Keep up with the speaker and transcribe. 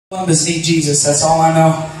Columbus need Jesus, that's all I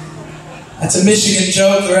know. That's a Michigan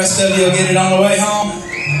joke, the rest of you will get it on the way home.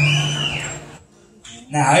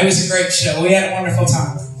 Nah, it was a great show. We had a wonderful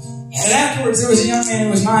time. And afterwards, there was a young man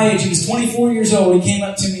who was my age. He was 24 years old. He came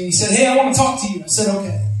up to me and he said, "Hey, I want to talk to you." I said,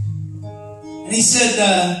 "Okay." And he said,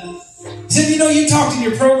 "You know, you talked in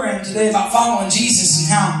your program today about following Jesus and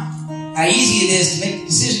how easy it is to make the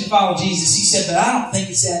decision to follow Jesus." He said, "But I don't think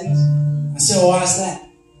it's that easy." I said, "Well, why is that?"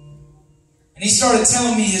 And he started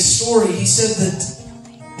telling me his story. He said that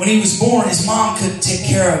when he was born, his mom couldn't take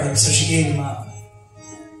care of him, so she gave him up.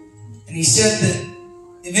 And he said that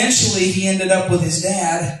eventually he ended up with his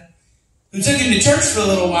dad, who took him to church for a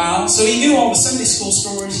little while. So he knew all the Sunday school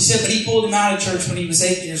stories. He said, but he pulled him out of church when he was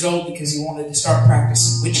 8 years old because he wanted to start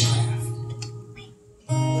practicing witchcraft.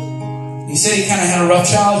 He said he kind of had a rough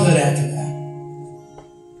childhood after that.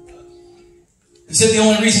 He said the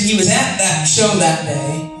only reason he was at that show that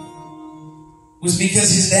day was because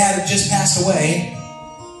his dad had just passed away.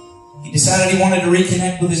 He decided he wanted to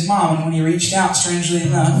reconnect with his mom, and when he reached out, strangely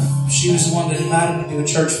enough, she was the one that invited him to a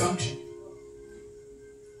church function.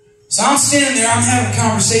 So I'm standing there, I'm having a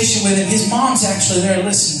conversation with him. His mom's actually there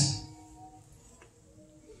listening.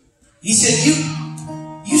 He said,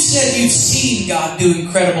 you said you've seen God do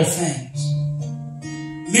incredible things.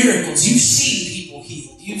 Miracles. You've seen people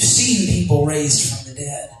healed. You've seen people raised from the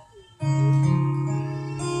dead.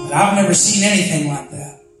 But I've never seen anything like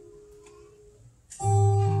that.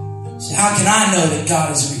 So how can I know that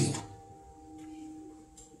God is real?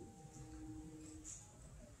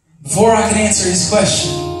 Before I could answer his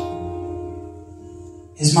question,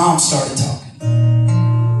 his mom started talking.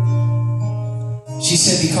 She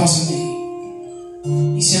said, "Because of me."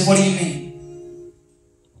 He said, "What do you mean?"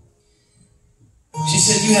 She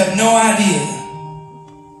said, "You have no idea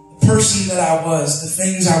the person that I was, the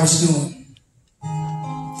things I was doing."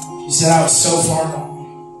 She said, "I was so far gone.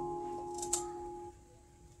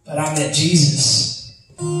 But I met Jesus."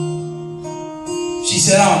 She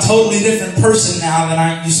said, "I'm a totally different person now than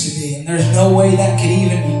I used to be, and there's no way that could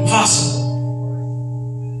even be possible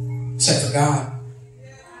except for God."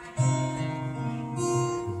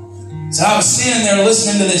 So I was standing there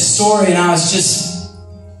listening to this story, and I was just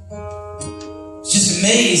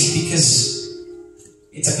amazed because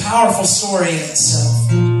it's a powerful story in itself.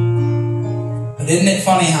 But isn't it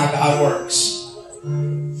funny how God works?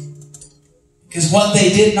 Because what they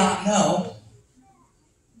did not know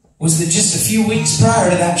was that just a few weeks prior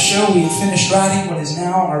to that show, we had finished writing what is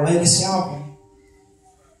now our latest album.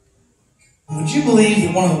 Would you believe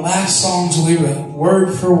that one of the last songs we wrote,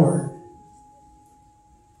 word for word,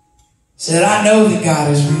 said, "I know that God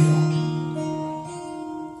is real,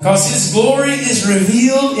 because His glory is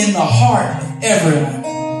revealed in the heart of everyone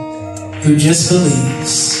who just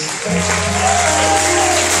believes."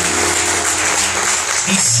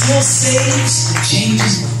 He still saves and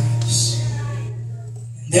changes lives.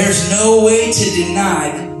 There's no way to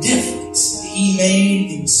deny the difference that He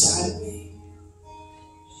made inside of me.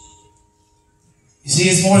 You see,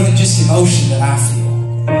 it's more than just emotion that I feel.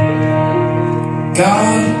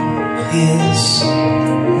 God is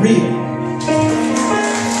real.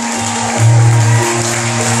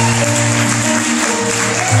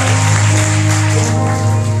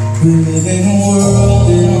 We live in a world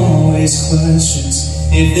that always questions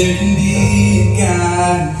if there can be a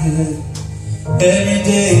God in heaven. Every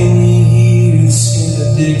day we hear the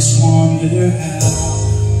skeptics wonder how.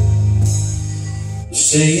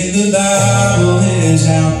 Saying the Bible is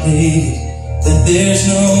outdated, that there's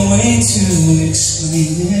no way to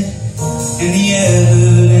explain it, and the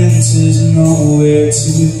evidence is nowhere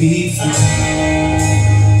to be found.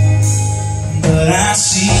 But I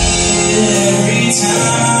see it every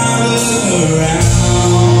time I look around.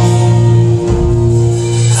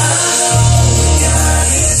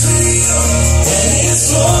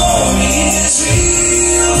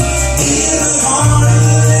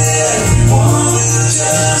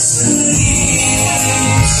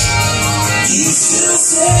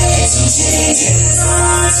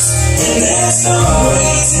 And there's no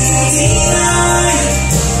way to deny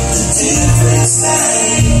the difference that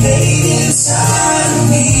He made inside of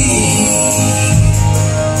me.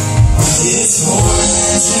 It's more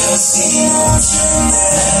than just emotion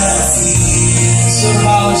that I feel. So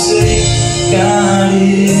I'll say, God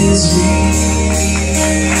is real.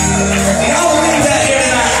 Y'all believe that here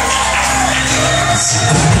tonight?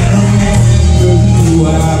 I remember who I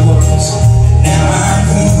was, now I'm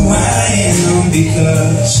who I am,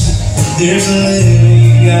 because there's a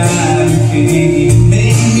living God who can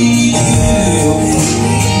make me new.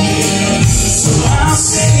 So I'll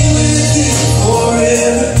stay with Him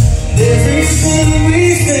forever. Everything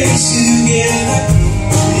we face together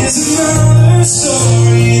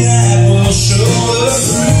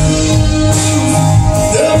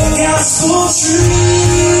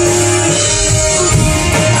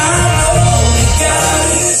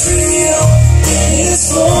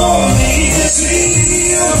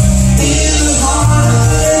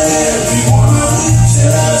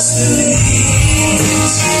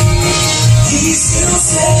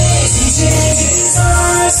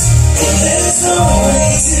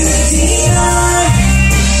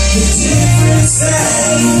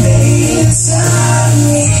inside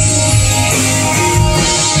me.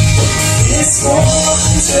 It's more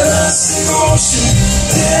than just emotion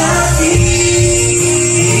that I feel.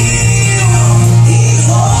 He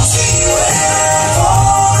holds me when I'm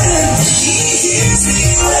falling. He hears me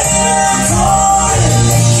when I'm calling.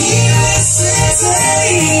 He listens and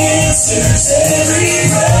he answers every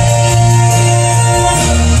prayer.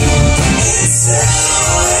 It's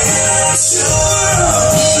when I'm sure of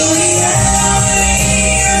the reality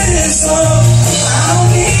of his love. I don't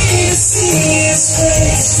need to see his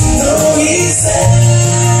face to know he's there.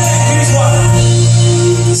 Here's why.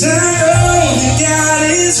 'Cause I know that God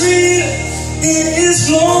is real and his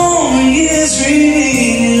glory is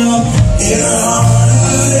real. In the heart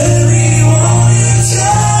of everyone who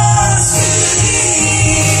trusts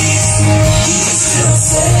believes. He still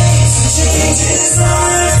saves and changes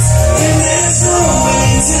lives, and there's no way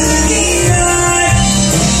to deny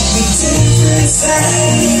the difference that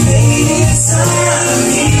he made inside of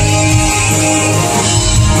me.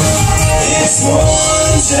 It's more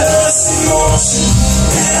than just emotion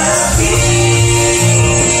that I feel.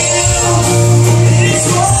 It's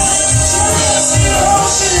more than just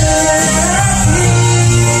emotion that I feel.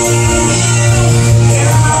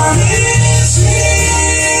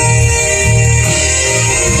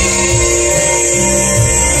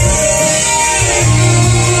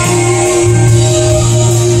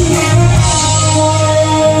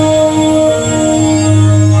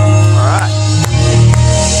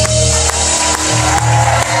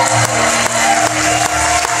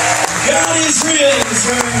 God is real,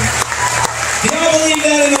 sir. Do y'all believe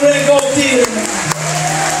that in the Red Gold Theater?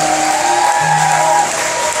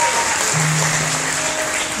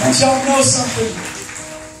 Want y'all to know something?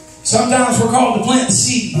 Sometimes we're called to plant the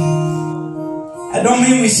seed. That don't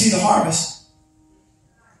mean we see the harvest.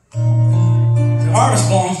 The harvest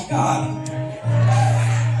belongs to God.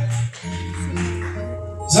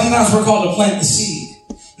 Sometimes we're called to plant the seed.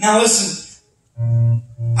 Now listen,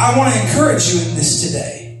 I want to encourage you in this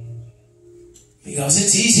today. Because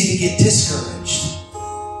it's easy to get discouraged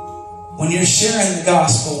when you're sharing the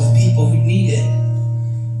gospel with people who need it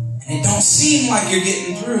and it don't seem like you're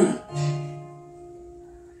getting through.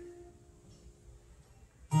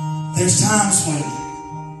 There's times when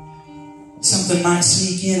something might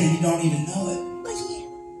sneak in and you don't even know it.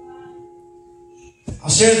 I'll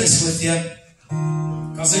share this with you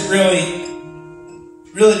because it really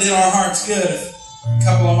did our hearts good a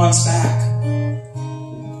couple of months back.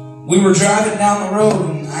 We were driving down the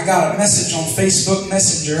road and I got a message on Facebook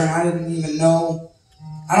Messenger and I didn't even know.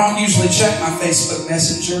 I don't usually check my Facebook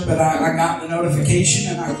Messenger, but I got the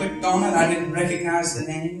notification and I clicked on it. I didn't recognize the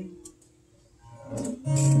name.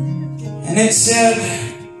 And it said,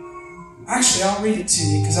 actually I'll read it to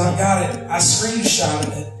you because I've got it. I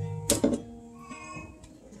screenshotted it.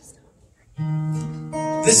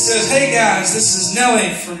 This says, "Hey guys, this is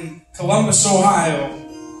Nellie from Columbus, Ohio.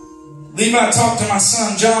 Levi talked to my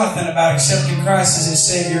son Jonathan about accepting Christ as his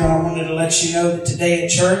Savior, and I wanted to let you know that today at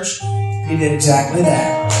church, he did exactly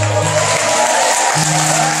that."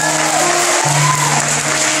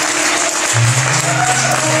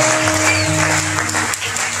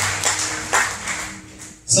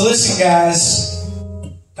 So listen, guys,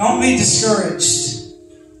 don't be discouraged.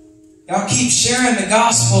 Y'all keep sharing the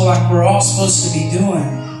gospel like we're all supposed to be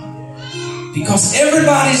doing. Because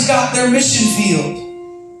everybody's got their mission field.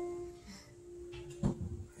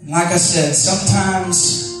 Like I said,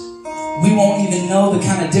 sometimes we won't even know the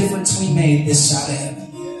kind of difference we made this side of heaven.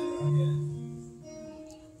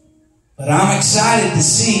 But I'm excited to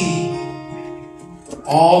see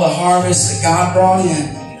all the harvest that God brought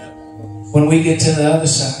in when we get to the other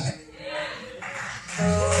side.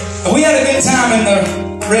 We had a good time in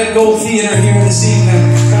the Red Gold Theater here this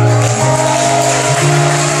evening.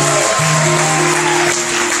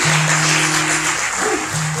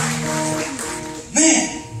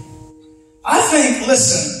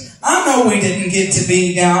 Listen, I know we didn't get to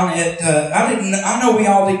be down at, I know we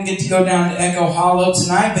all didn't get to go down to Echo Hollow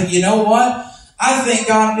tonight, but you know what? I think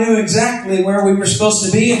God knew exactly where we were supposed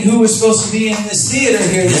to be and who was supposed to be in this theater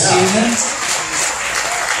here this evening.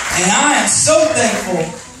 And I am so thankful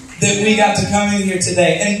that we got to come in here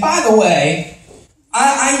today. And by the way,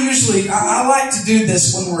 I like to do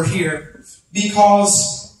this when we're here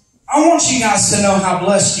because I want you guys to know how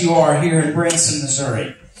blessed you are here in Branson,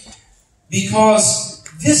 Missouri. Because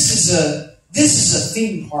this is a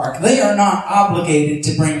theme park. They are not obligated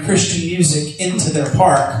to bring Christian music into their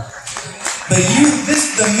park. But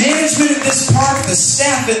the management of this park, the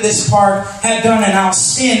staff at this park have done an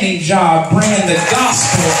outstanding job bringing the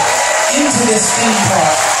gospel into this theme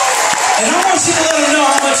park. And I want you to let them know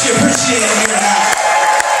how much you appreciate it here tonight.